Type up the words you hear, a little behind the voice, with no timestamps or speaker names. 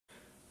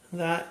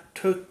That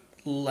took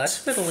less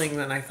fiddling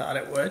than I thought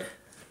it would.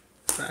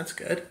 That's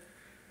good.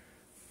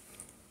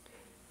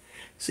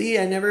 See,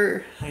 I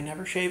never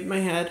shaved my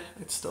head.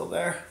 It's still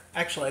there.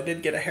 Actually, I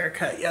did get a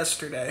haircut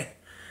yesterday.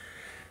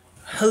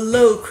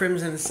 Hello,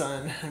 Crimson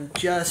Sun. I'm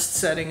just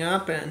setting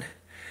up, and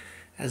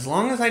as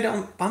long as I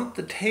don't bump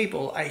the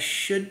table, I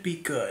should be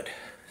good.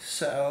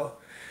 So,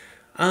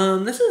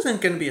 this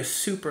isn't going to be a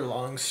super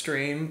long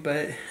stream,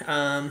 but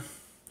I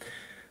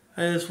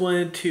just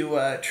wanted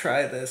to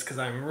try this because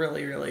I'm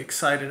really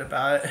excited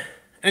about it.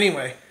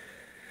 Anyway,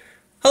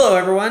 hello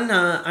everyone.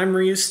 I'm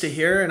Ryusuta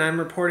here, and I'm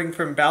reporting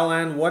from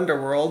Balan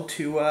Wonderworld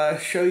to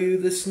show you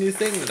this new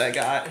thing that I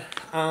got.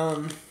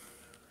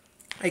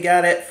 I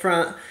got it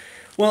from...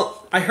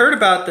 Well, I heard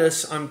about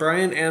this on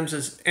Brian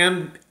Ambs'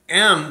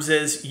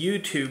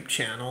 YouTube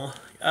channel.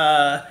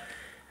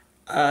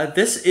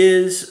 This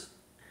is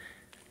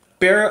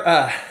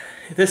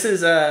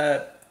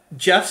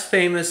Jeff's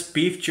famous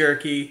beef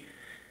jerky,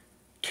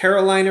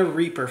 Carolina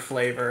Reaper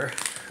flavor.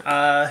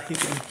 You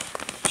can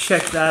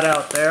check that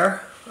out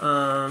there.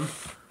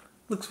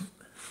 Looks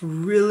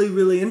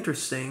really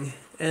interesting.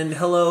 And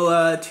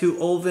hello to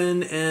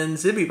Olvin and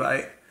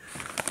Zibbybite.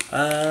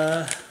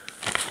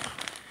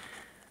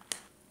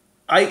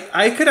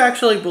 I could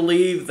actually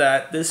believe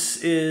that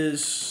this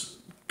is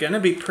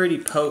gonna be pretty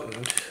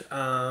potent.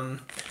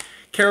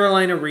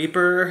 Carolina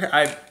Reaper,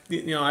 I've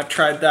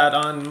tried that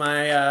on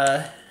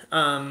my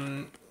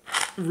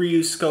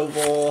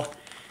Ryusuta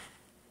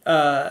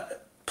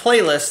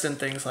playlist and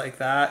things like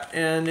that,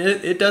 and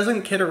it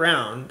doesn't kid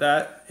around.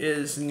 That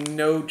is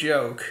no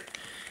joke.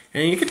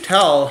 And you could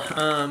tell,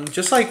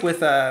 just like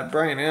with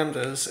Brian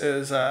Ambs,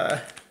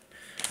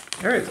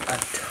 there is a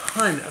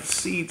ton of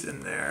seeds in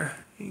there.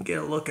 You can get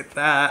a look at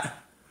that.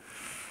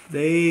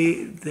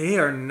 They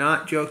are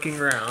not joking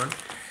around.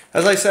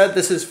 As I said,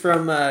 this is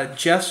from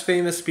Jeff's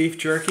Famous Beef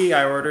Jerky.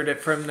 I ordered it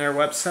from their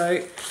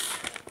website.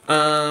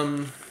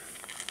 I've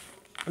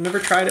never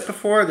tried it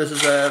before. This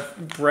is a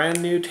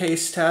brand new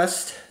taste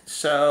test.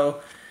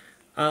 So,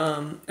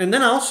 and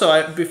then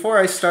also, before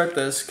I start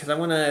this, because I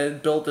want to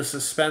build the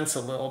suspense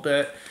a little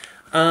bit,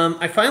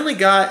 I finally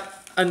got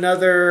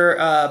another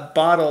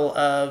bottle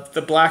of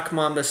the Black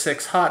Mamba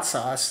 6 hot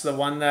sauce, the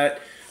one that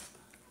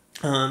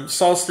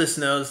Solstice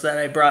knows that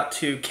I brought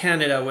to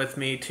Canada with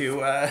me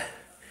to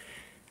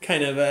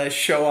kind of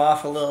show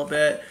off a little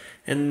bit.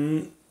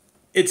 And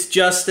it's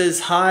just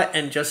as hot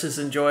and just as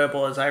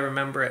enjoyable as I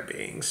remember it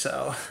being.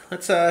 So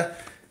let's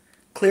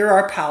clear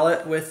our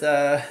palate with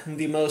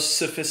the most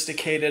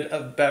sophisticated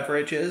of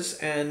beverages,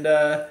 and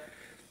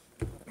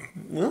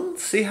we'll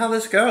see how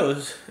this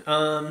goes.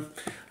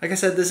 Like I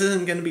said, this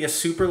isn't going to be a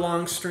super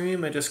long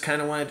stream. I just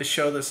kind of wanted to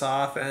show this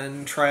off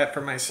and try it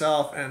for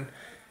myself. And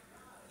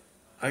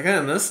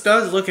again, this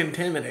does look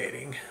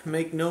intimidating.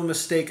 Make no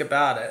mistake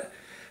about it.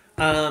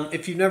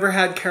 If you've never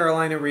had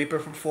Carolina Reaper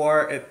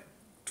before,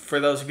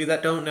 for those of you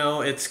that don't know,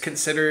 it's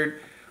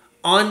considered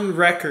on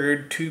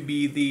record to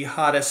be the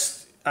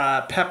hottest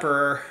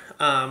pepper,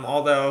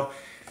 although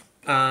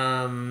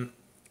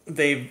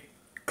they've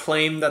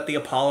claimed that the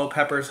Apollo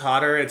pepper is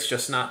hotter. It's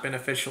just not been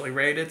officially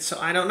rated, so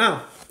I don't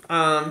know.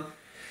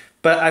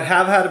 But I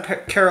have had a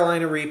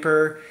Carolina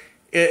Reaper.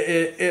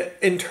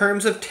 In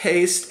terms of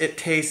taste, it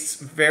tastes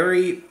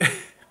very...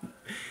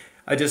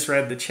 I just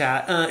read the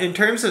chat. In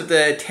terms of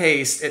the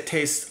taste, it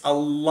tastes a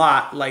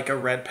lot like a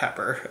red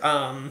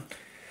pepper.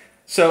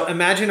 So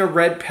imagine a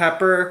red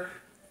pepper,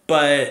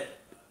 but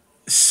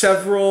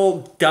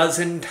several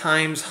dozen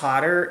times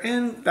hotter,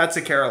 and that's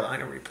a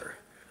Carolina Reaper.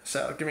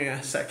 So give me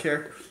a sec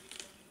here.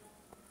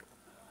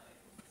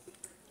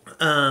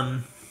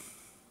 Yeah.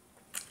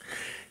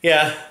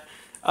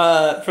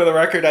 For the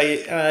record,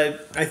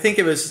 I think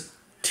it was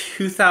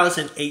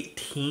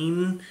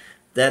 2018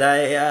 that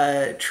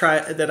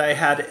I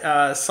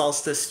had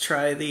Solstice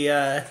try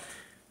the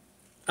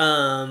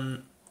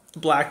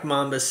Black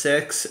Mamba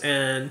 6,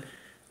 and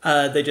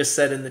they just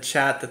said in the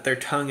chat that their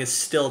tongue is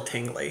still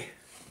tingly.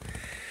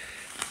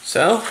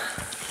 So,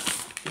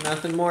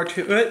 nothing more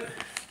to it,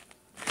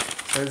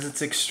 because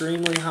it's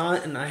extremely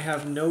hot, and I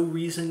have no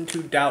reason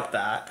to doubt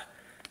that.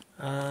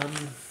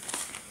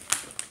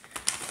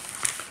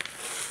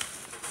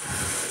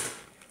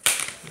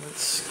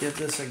 Let's give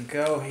this a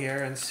go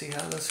here and see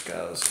how this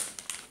goes.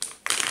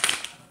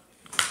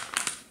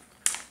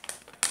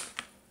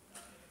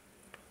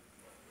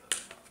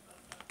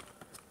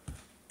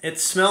 It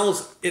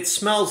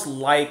smells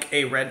like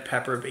a red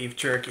pepper beef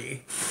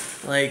jerky.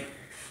 Like,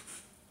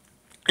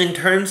 in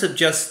terms of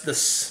just the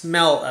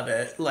smell of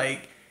it,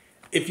 like,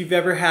 if you've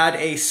ever had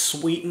a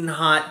sweet and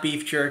hot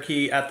beef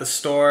jerky at the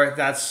store,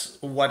 that's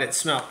what it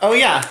smells. Oh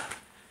yeah,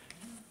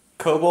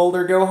 Kobold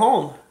or go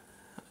home.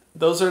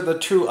 Those are the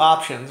two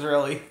options,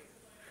 really.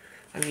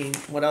 I mean,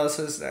 what else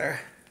is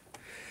there?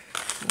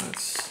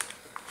 Let's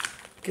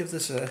give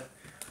this a...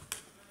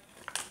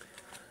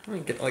 Let me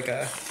get like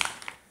a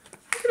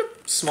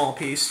small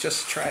piece,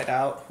 just to try it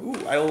out.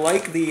 Ooh, I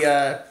like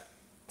the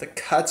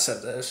cuts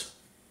of this.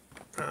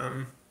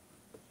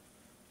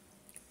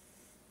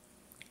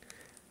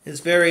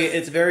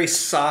 it's very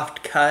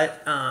soft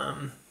cut.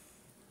 I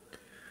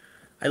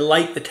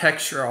like the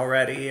texture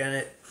already, and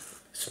it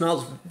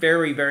smells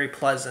very, very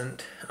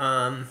pleasant.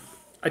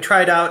 I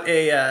tried out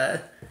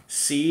a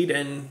seed,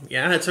 and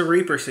yeah, it's a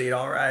Reaper seed,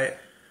 all right.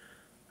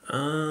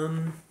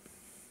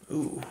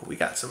 Ooh, we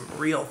got some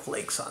real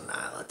flakes on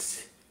that.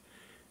 Let's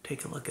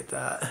take a look at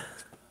that.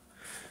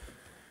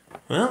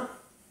 Well,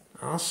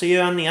 I'll see you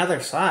on the other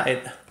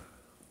side.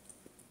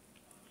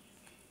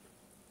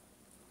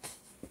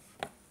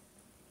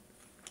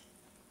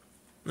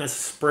 That's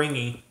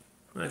springy.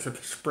 That's a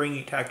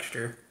springy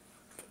texture.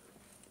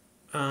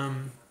 Oh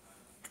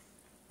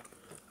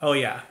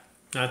yeah,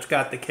 that's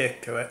got the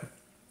kick to it.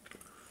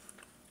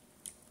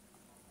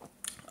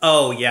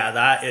 Oh yeah,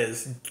 that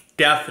is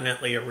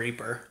definitely a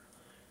Reaper.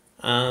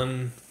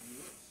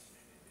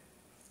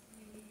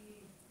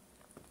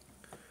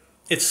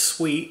 It's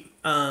sweet,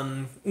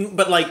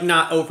 but like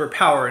not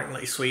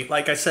overpoweringly sweet.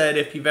 Like I said,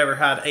 if you've ever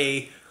had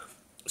a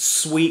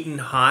sweet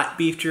and hot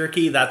beef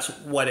jerky, that's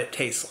what it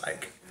tastes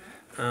like.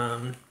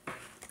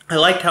 I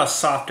liked how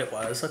soft it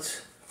was.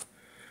 Let's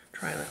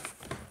try that.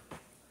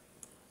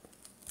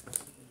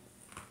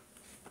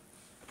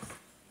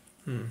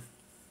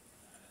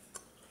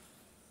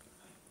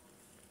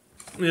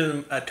 This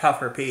is a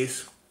tougher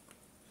piece.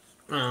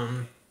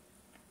 I'm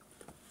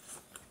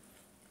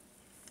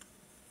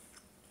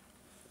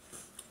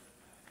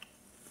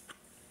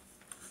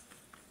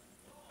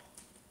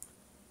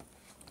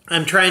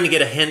trying to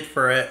get a hint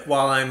for it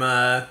while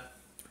I'm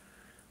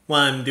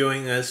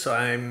doing this, so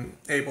I'm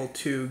able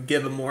to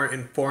give a more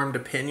informed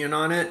opinion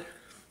on it.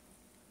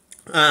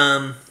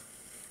 I'm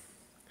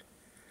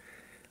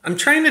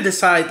trying to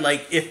decide,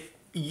 like, if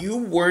you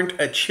weren't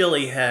a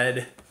chili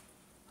head,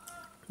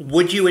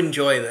 would you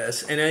enjoy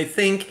this? And I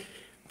think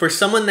for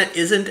someone that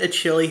isn't a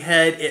chili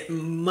head, it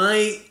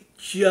might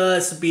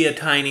just be a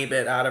tiny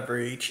bit out of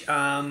reach.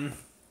 I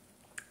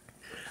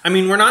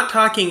mean, we're not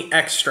talking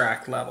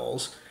extract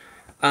levels.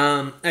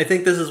 I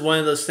think this is one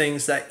of those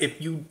things that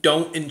if you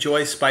don't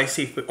enjoy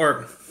spicy food,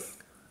 or,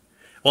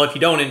 well, if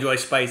you don't enjoy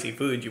spicy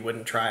food, you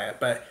wouldn't try it.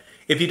 But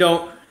if you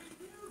don't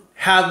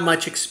have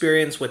much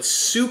experience with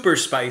super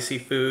spicy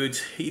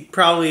foods, you'd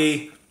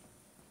probably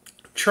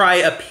try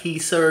a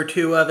piece or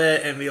two of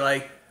it and be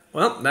like,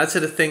 well, that's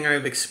a thing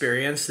I've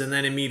experienced, and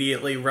then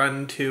immediately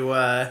run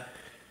to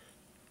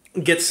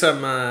get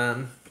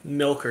some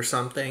milk or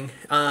something.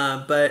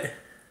 But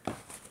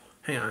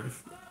hang on,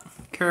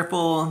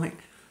 careful.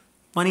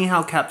 Funny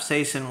how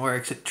capsaicin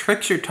works. It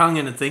tricks your tongue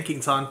into thinking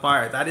it's on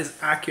fire. That is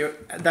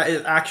accurate. That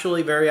is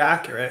actually very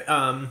accurate.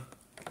 To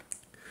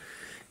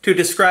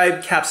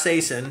describe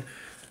capsaicin,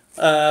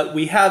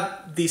 we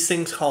have these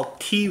things called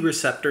T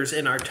receptors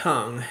in our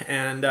tongue,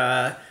 and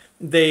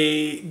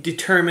they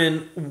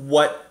determine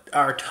what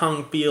our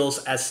tongue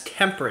feels as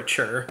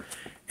temperature.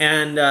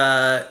 And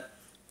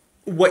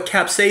what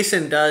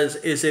capsaicin does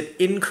is it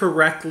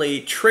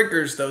incorrectly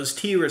triggers those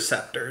T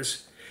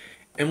receptors.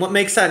 And what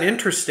makes that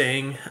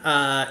interesting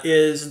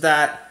is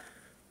that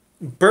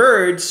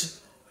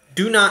birds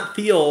do not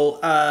feel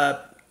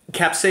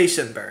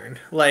capsaicin burn.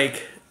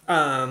 Like,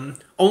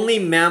 only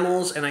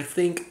mammals and I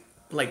think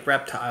like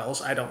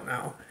reptiles, I don't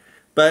know.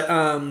 But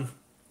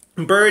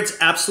birds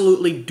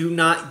absolutely do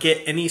not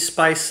get any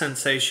spice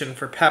sensation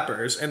for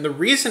peppers. And the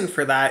reason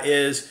for that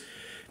is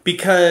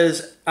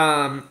because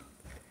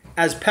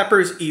as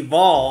peppers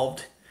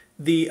evolved,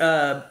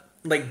 the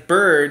like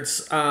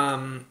birds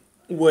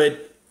would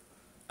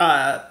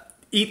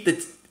eat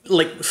the,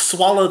 like,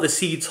 swallow the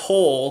seeds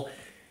whole,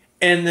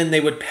 and then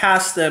they would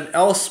pass them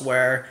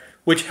elsewhere,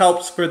 which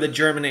helps for the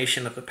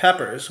germination of the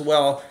peppers.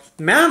 Well,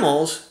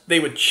 mammals,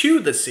 they would chew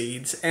the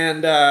seeds,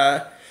 and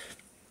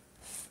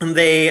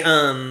they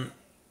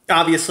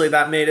obviously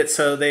that made it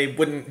so they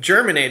wouldn't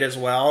germinate as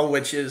well,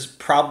 which is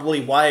probably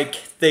why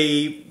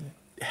they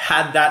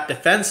had that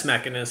defense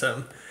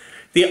mechanism.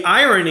 The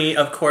irony,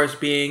 of course,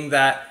 being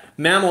that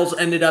mammals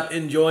ended up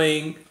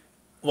enjoying,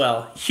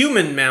 well,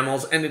 human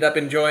mammals ended up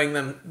enjoying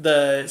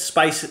the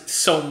spice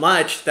so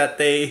much that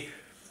they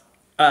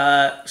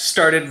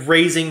started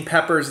raising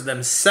peppers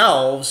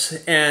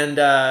themselves, and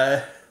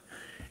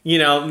you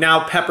know,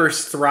 now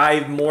peppers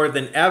thrive more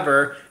than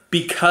ever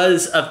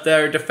because of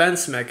their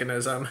defense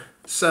mechanism.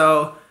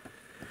 So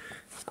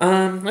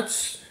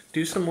let's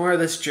do some more of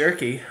this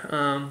jerky.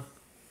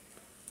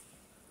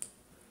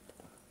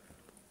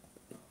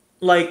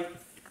 Like,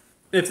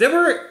 if they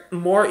were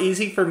more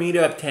easy for me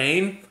to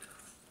obtain,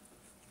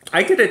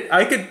 I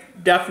could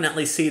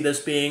definitely see this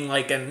being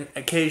like an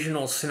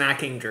occasional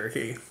snacking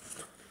jerky.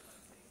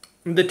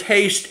 The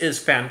taste is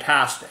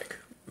fantastic,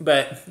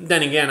 but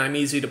then again, I'm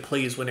easy to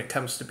please when it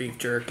comes to beef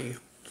jerky.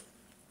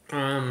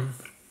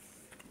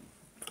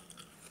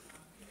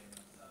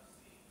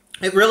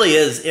 It really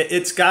is.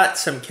 It's got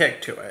some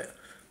kick to it.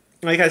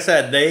 Like I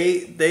said,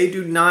 they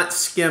do not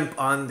skimp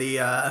on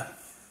the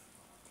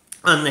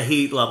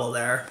heat level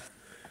there.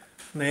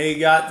 They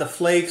got the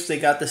flakes, they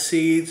got the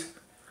seeds.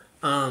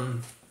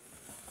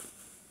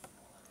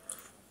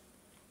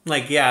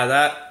 Like, yeah,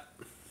 that...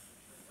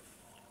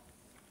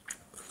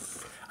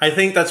 I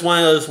think that's one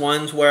of those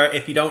ones where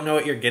if you don't know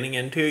what you're getting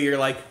into, you're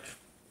like,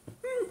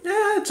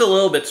 it's a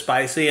little bit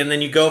spicy. And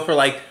then you go for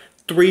like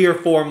 3 or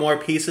 4 more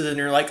pieces and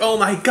you're like, oh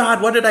my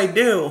God, what did I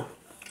do?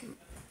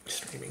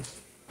 Streaming.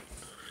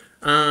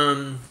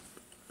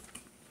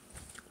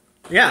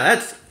 Yeah,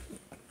 that's...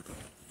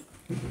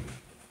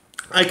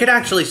 I could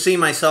actually see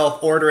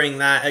myself ordering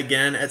that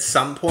again at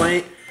some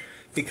point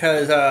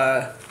because,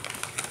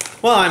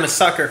 well, I'm a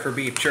sucker for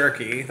beef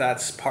jerky.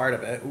 That's part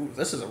of it. Ooh,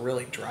 this is a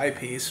really dry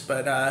piece,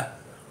 but,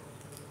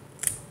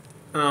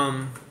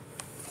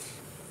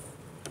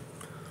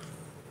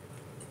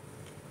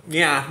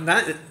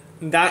 yeah,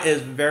 that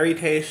is very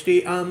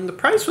tasty. The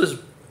price was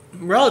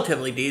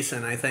relatively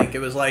decent, I think. It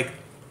was like,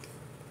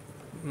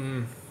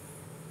 I'd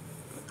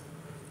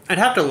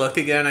have to look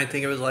again. I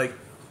think it was like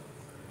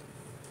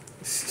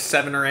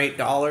 $7 or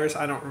 $8.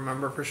 I don't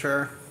remember for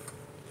sure.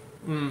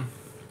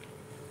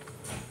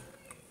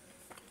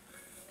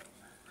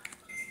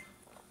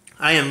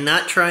 I am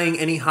not trying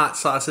any hot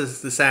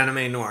sauces this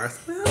Anime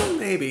North. Well,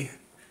 maybe.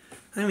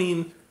 I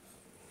mean,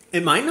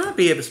 it might not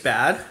be as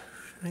bad.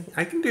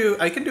 I can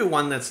do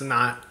one that's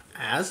not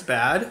as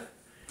bad.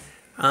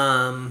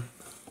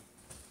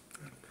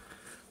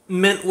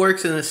 Mint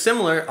works in a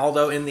similar,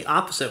 although in the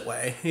opposite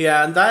way.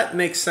 Yeah, that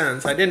makes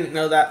sense. I didn't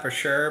know that for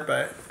sure,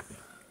 but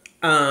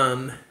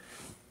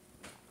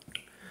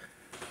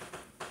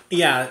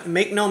yeah,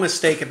 make no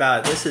mistake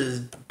about it. This is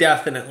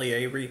definitely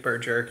a Reaper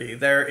jerky.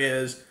 There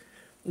is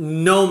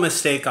no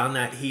mistake on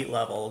that heat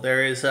level.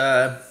 There is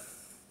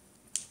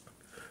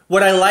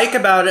what I like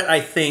about it,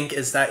 I think,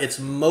 is that it's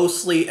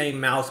mostly a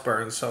mouth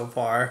burn so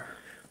far.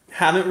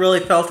 Haven't really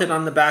felt it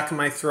on the back of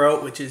my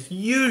throat, which is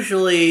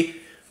usually,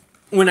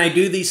 when I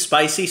do these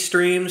spicy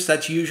streams,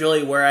 that's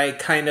usually where I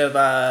kind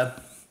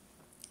of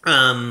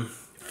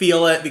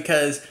feel it,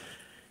 because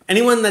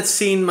anyone that's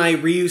seen my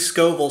Ryu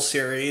Scoville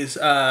series,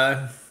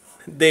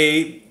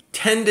 they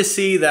tend to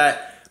see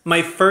that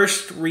my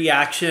first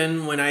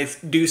reaction when I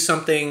do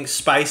something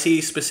spicy,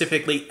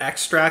 specifically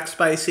extract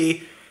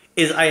spicy,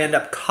 is I end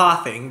up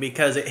coughing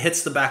because it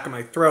hits the back of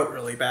my throat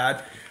really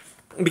bad.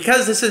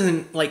 Because this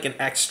isn't like an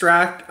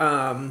extract,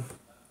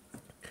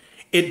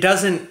 it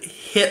doesn't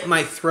hit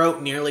my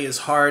throat nearly as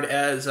hard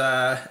as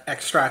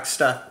extract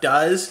stuff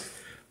does,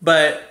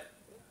 but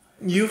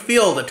you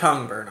feel the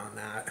tongue burn on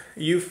that.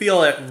 You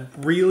feel it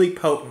really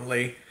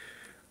potently.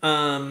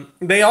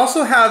 They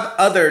also have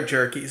other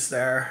jerkies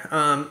there.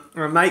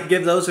 I might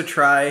give those a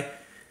try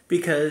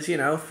because, you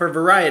know, for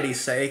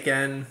variety's sake.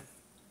 And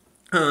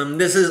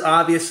this is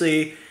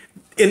obviously,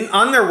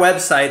 on their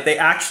website, they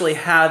actually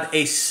have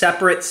a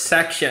separate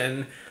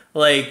section,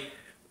 like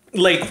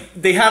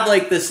they have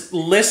like this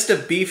list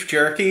of beef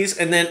jerkies,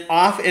 and then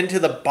off into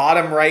the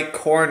bottom right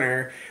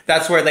corner,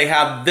 that's where they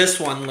have this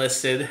one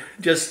listed,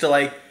 just to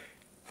like,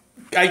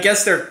 I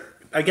guess they're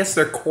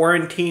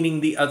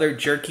quarantining the other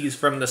jerkies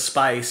from the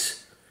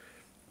spice.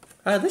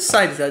 This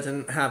side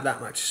doesn't have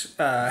that much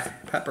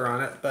pepper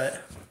on it,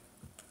 but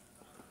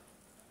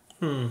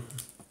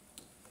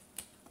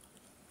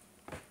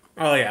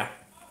oh yeah,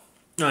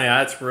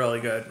 that's really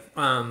good.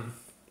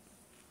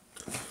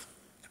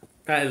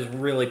 That is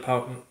really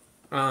potent.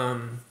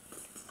 I'll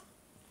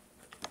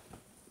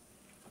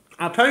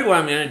tell you what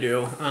I'm gonna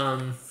do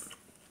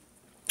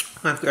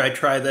after I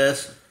try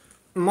this.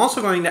 I'm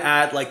also going to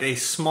add like a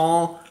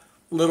small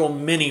little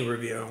mini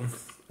review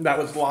that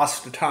was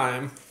lost to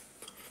time.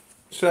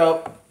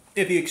 So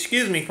if you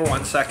excuse me for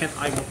 1 second,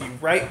 I will be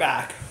right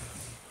back.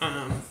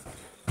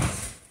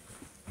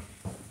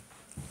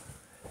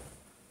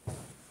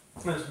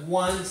 There's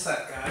 1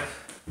 sec, guys.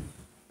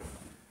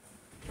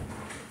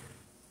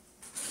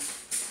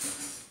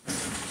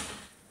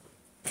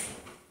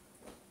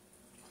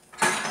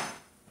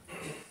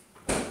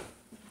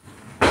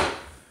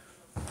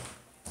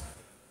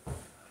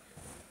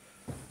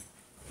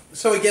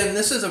 So again,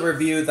 this is a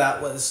review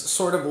that was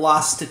sort of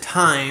lost to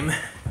time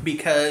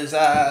because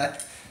I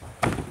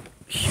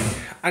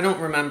don't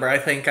remember. I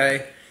think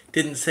I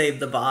didn't save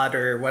the VOD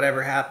or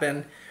whatever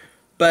happened.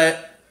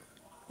 But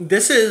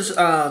this is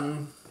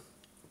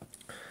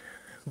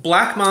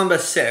Black Mamba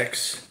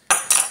 6,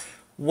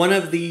 one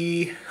of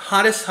the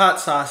hottest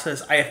hot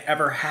sauces I have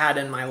ever had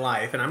in my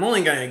life. And I'm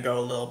only going to go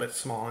a little bit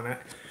small on it.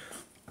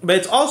 But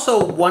it's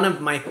also one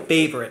of my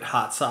favorite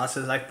hot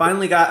sauces. I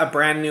finally got a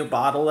brand new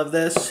bottle of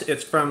this.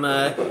 It's from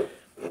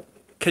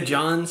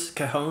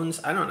Cajones.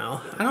 I don't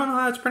know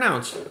how it's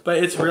pronounced,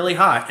 but it's really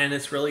hot and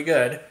it's really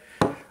good.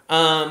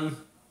 In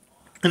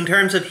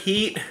terms of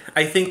heat,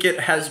 I think it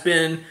has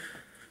been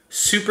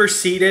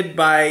superseded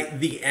by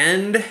The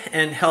End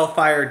and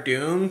Hellfire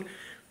Doom.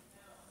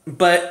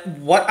 But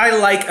what I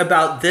like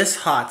about this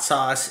hot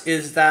sauce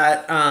is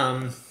that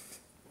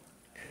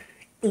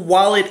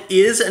while it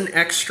is an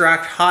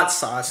extract hot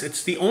sauce,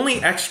 it's the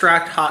only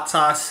extract hot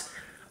sauce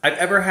I've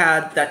ever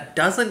had that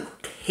doesn't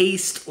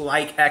taste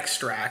like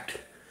extract.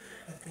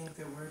 I think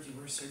the word you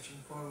were searching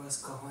for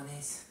was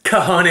cojones.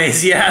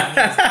 Cojones,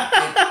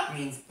 yeah. It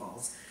means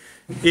balls.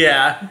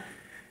 Yeah.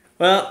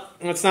 Well,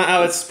 that's not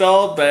how it's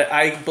spelled, but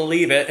I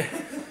believe it.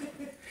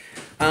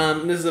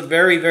 This is a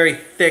very, very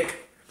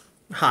thick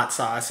hot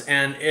sauce,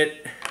 and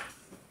it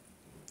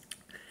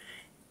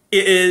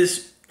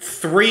is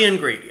 3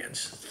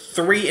 ingredients.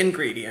 3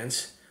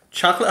 ingredients.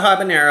 Chocolate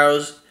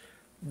habaneros,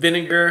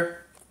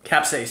 vinegar,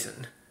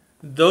 capsaicin.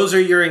 Those are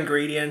your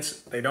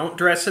ingredients. They don't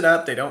dress it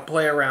up. They don't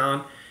play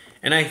around.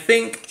 And I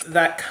think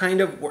that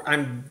kind of...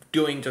 I'm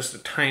doing just a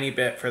tiny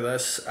bit for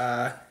this.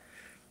 I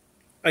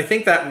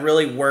think that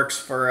really works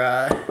for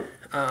a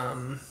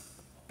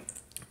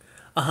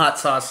hot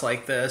sauce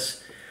like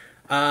this.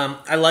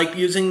 I like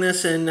using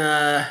this in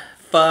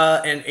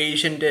pho and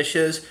Asian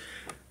dishes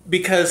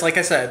because, like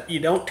I said, you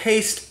don't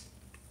taste...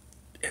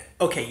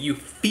 Okay, you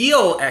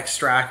feel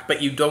extract,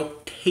 but you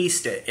don't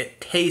taste it.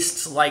 It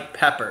tastes like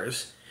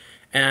peppers.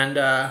 And,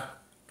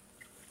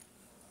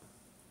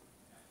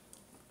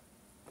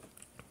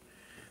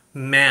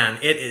 man,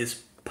 it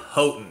is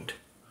potent.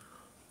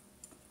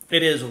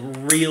 It is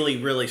really,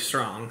 really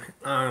strong.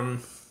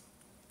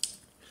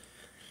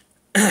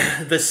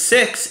 The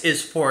 6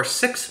 is for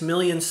 6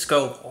 million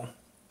Scoville.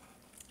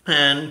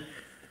 And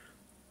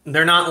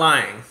they're not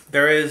lying.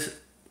 There is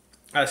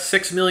a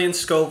 6 million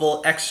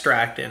Scoville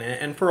extract in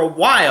it. And for a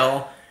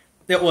while,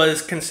 it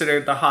was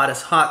considered the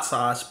hottest hot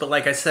sauce. But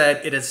like I said,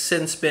 it has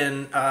since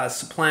been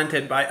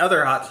supplanted by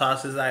other hot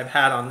sauces I've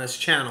had on this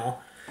channel.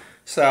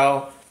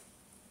 So,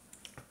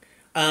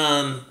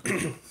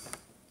 if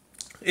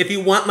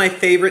you want my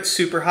favorite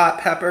super hot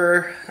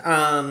pepper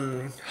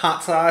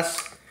hot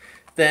sauce,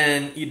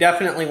 then you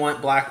definitely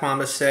want Black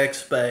Mamba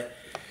 6. But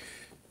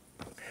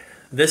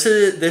this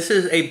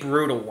is a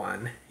brutal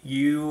one.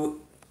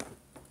 You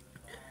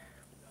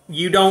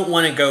don't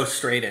want to go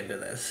straight into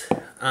this.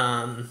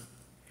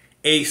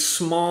 A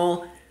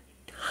small,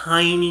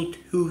 tiny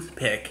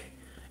toothpick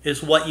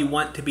is what you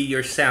want to be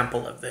your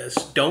sample of this.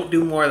 Don't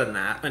do more than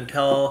that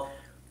until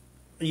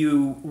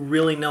you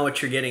really know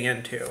what you're getting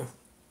into.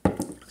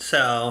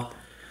 So,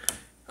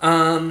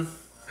 on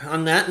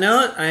that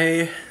note,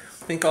 I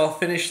think I'll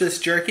finish this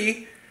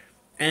jerky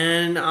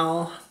and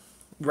I'll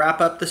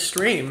wrap up the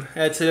stream.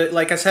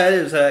 Like I said,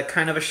 it was a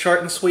kind of a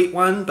short and sweet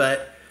one,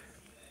 but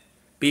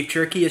beef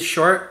jerky is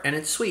short and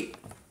it's sweet.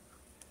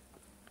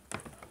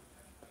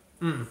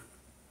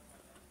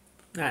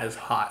 That is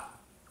hot.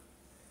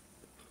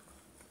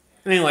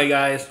 Anyway,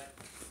 guys,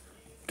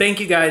 thank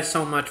you guys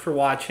so much for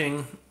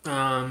watching.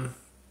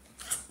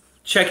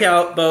 Check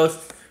out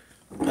both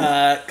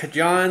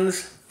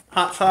Kajan's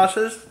hot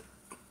sauces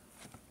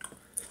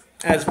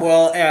as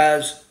well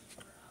as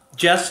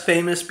Just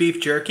Famous Beef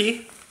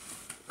Jerky.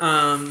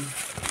 And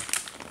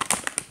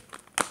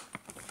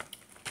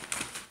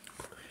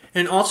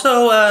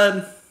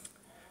also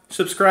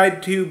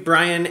subscribe to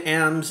Brian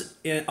Ambs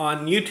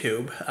on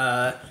YouTube.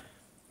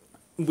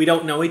 We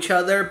don't know each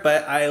other,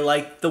 but I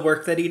like the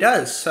work that he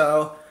does.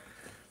 So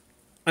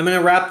I'm going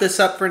to wrap this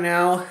up for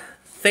now.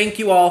 Thank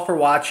you all for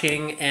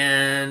watching.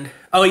 And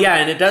oh yeah,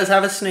 and it does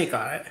have a snake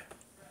on it.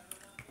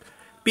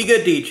 Be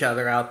good to each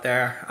other out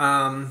there.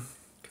 I'll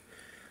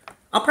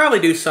probably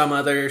do some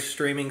other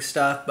streaming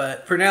stuff,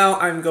 but for now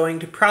I'm going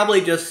to probably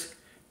just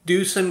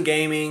do some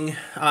gaming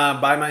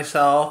by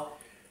myself.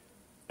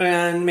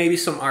 And maybe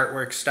some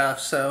artwork stuff.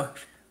 So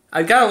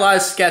I've got a lot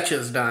of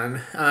sketches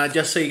done,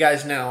 just so you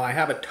guys know. I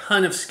have a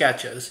ton of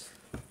sketches.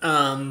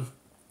 So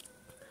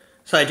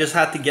I just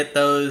have to get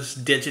those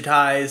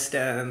digitized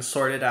and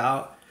sorted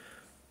out.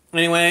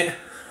 Anyway,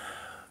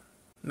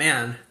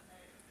 man,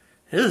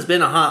 this has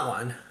been a hot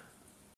one.